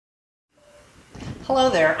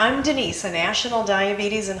Hello there, I'm Denise, a National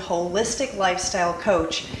Diabetes and Holistic Lifestyle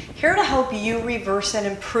Coach, here to help you reverse and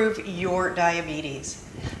improve your diabetes.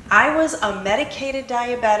 I was a medicated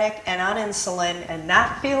diabetic and on insulin and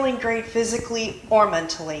not feeling great physically or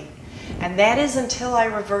mentally, and that is until I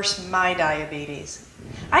reversed my diabetes.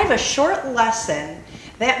 I have a short lesson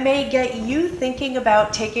that may get you thinking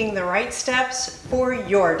about taking the right steps for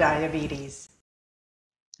your diabetes.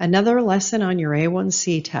 Another lesson on your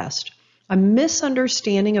A1c test. A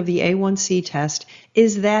misunderstanding of the A1c test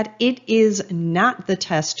is that it is not the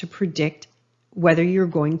test to predict whether you're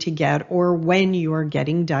going to get or when you are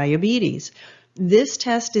getting diabetes. This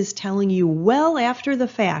test is telling you well after the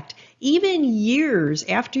fact, even years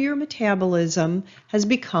after your metabolism has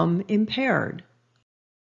become impaired.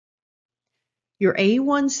 Your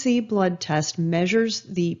A1c blood test measures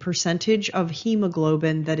the percentage of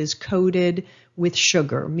hemoglobin that is coated with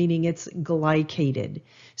sugar, meaning it's glycated.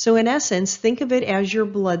 So in essence, think of it as your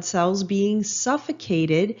blood cells being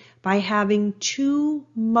suffocated by having too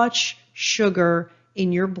much sugar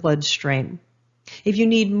in your bloodstream. If you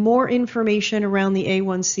need more information around the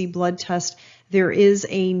A1c blood test, there is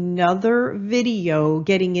another video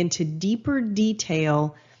getting into deeper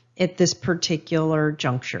detail at this particular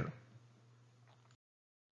juncture.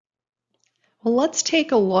 Well, let's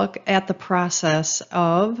take a look at the process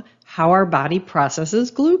of how our body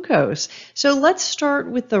processes glucose. So let's start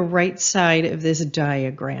with the right side of this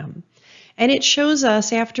diagram. And it shows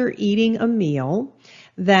us after eating a meal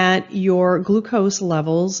that your glucose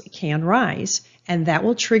levels can rise, and that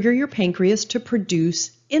will trigger your pancreas to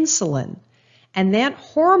produce insulin. And that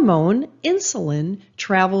hormone, insulin,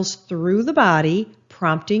 travels through the body,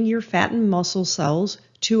 prompting your fat and muscle cells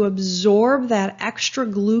to absorb that extra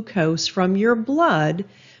glucose from your blood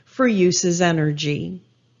for use as energy.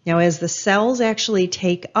 Now, as the cells actually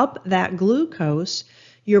take up that glucose,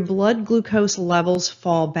 your blood glucose levels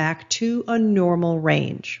fall back to a normal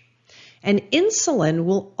range. And insulin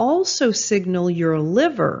will also signal your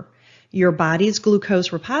liver, your body's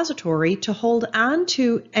glucose repository, to hold on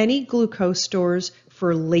to any glucose stores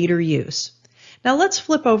for later use. Now let's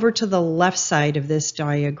flip over to the left side of this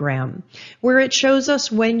diagram, where it shows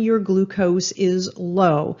us when your glucose is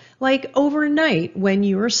low, like overnight when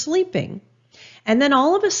you're sleeping. And then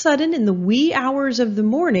all of a sudden, in the wee hours of the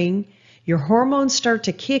morning, your hormones start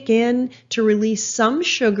to kick in to release some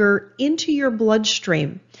sugar into your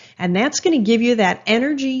bloodstream. And that's going to give you that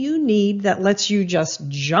energy you need that lets you just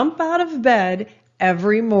jump out of bed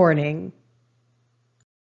every morning.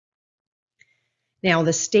 Now,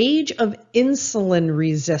 the stage of insulin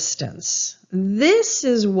resistance. This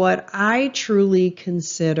is what I truly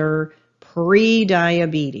consider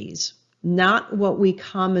pre-diabetes, not what we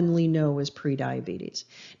commonly know as pre-diabetes.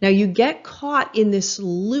 Now, you get caught in this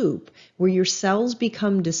loop where your cells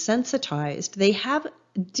become desensitized. They have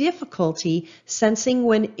difficulty sensing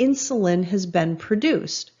when insulin has been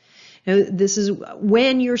produced. Now, this is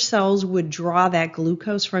when your cells would draw that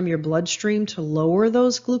glucose from your bloodstream to lower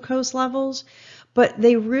those glucose levels. But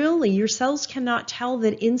your cells cannot tell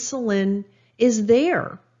that insulin is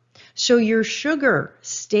there. So your sugar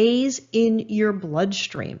stays in your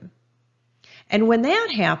bloodstream. And when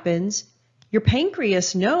that happens, your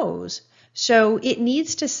pancreas knows. So it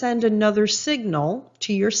needs to send another signal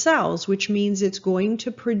to your cells, which means it's going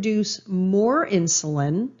to produce more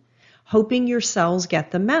insulin, hoping your cells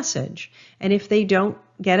get the message. And if they don't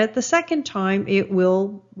get it the second time, it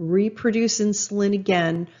will reproduce insulin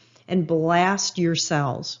again and blast your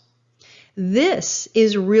cells. This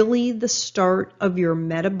is really the start of your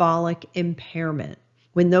metabolic impairment,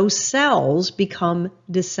 when those cells become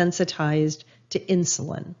desensitized to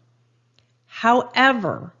insulin.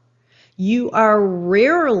 However, you are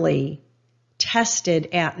rarely tested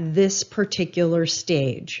at this particular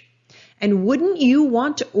stage. And wouldn't you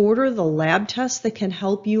want to order the lab test that can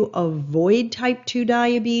help you avoid type 2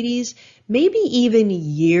 diabetes, maybe even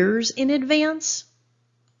years in advance?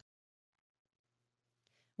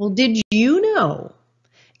 Well, did you know,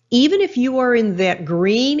 even if you are in that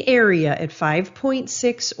green area at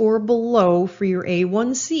 5.6 or below for your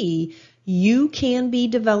A1c, you can be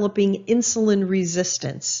developing insulin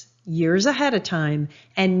resistance years ahead of time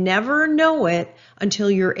and never know it until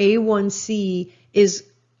your A1c is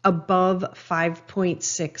above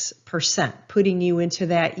 5.6%, putting you into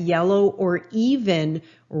that yellow or even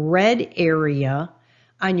red area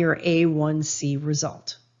on your A1c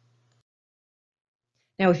result.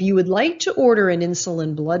 Now, if you would like to order an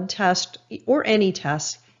insulin blood test or any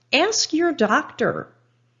test, ask your doctor.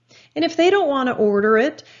 And if they don't want to order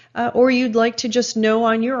it, or you'd like to just know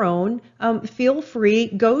on your own, feel free,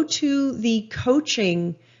 go to the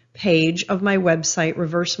coaching page of my website,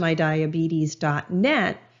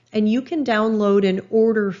 reversemydiabetes.net, and you can download an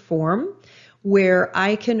order form where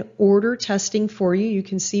I can order testing for you. You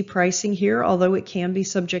can see pricing here, although it can be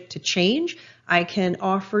subject to change. I can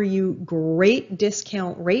offer you great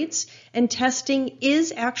discount rates, and testing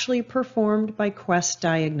is actually performed by Quest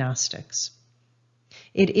Diagnostics.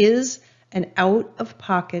 It is an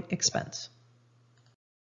out-of-pocket expense.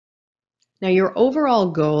 Now, your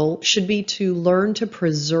overall goal should be to learn to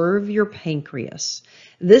preserve your pancreas.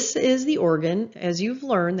 This is the organ, as you've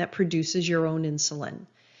learned, that produces your own insulin.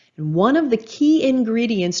 And one of the key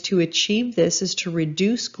ingredients to achieve this is to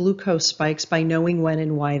reduce glucose spikes by knowing when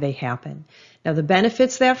and why they happen. Now, the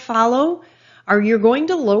benefits that follow are you're going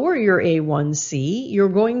to lower your A1c, you're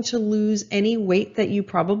going to lose any weight that you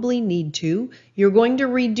probably need to, you're going to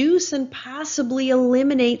reduce and possibly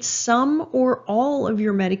eliminate some or all of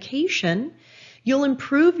your medication, you'll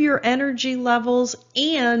improve your energy levels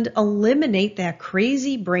and eliminate that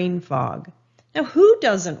crazy brain fog. Now, who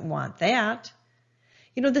doesn't want that?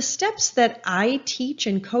 You know, the steps that I teach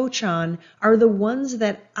and coach on are the ones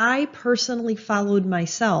that I personally followed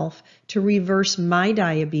myself to reverse my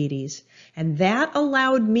diabetes, and that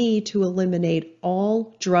allowed me to eliminate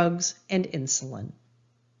all drugs and insulin.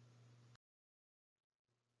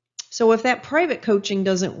 So if that private coaching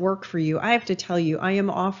doesn't work for you, I have to tell you, I am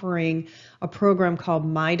offering a program called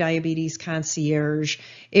My Diabetes Concierge.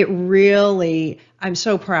 It really, I'm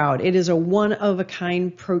so proud. It is a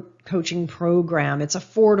one-of-a-kind coaching program. It's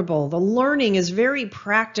affordable. The learning is very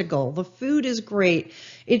practical. The food is great.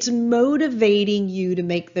 It's motivating you to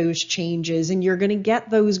make those changes, and you're going to get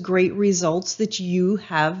those great results that you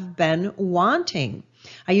have been wanting.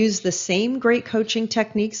 I use the same great coaching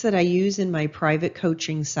techniques that I use in my private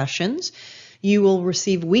coaching sessions. You will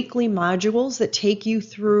receive weekly modules that take you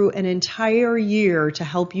through an entire year to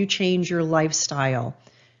help you change your lifestyle.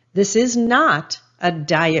 This is not a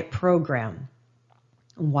diet program.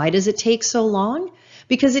 Why does it take so long?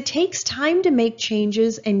 Because it takes time to make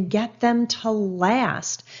changes and get them to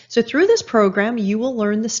last. So through this program, you will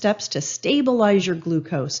learn the steps to stabilize your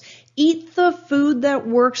glucose. Eat the food that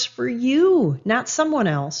works for you, not someone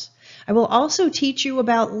else. I will also teach you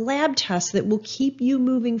about lab tests that will keep you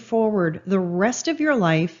moving forward the rest of your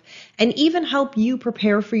life and even help you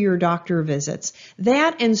prepare for your doctor visits.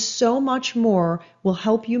 That and so much more will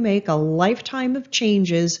help you make a lifetime of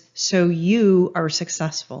changes so you are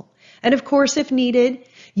successful. And of course, if needed,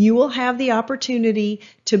 you will have the opportunity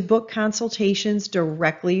to book consultations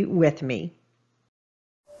directly with me.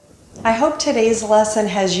 I hope today's lesson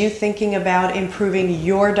has you thinking about improving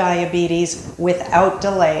your diabetes without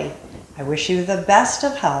delay. I wish you the best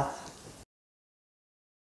of health.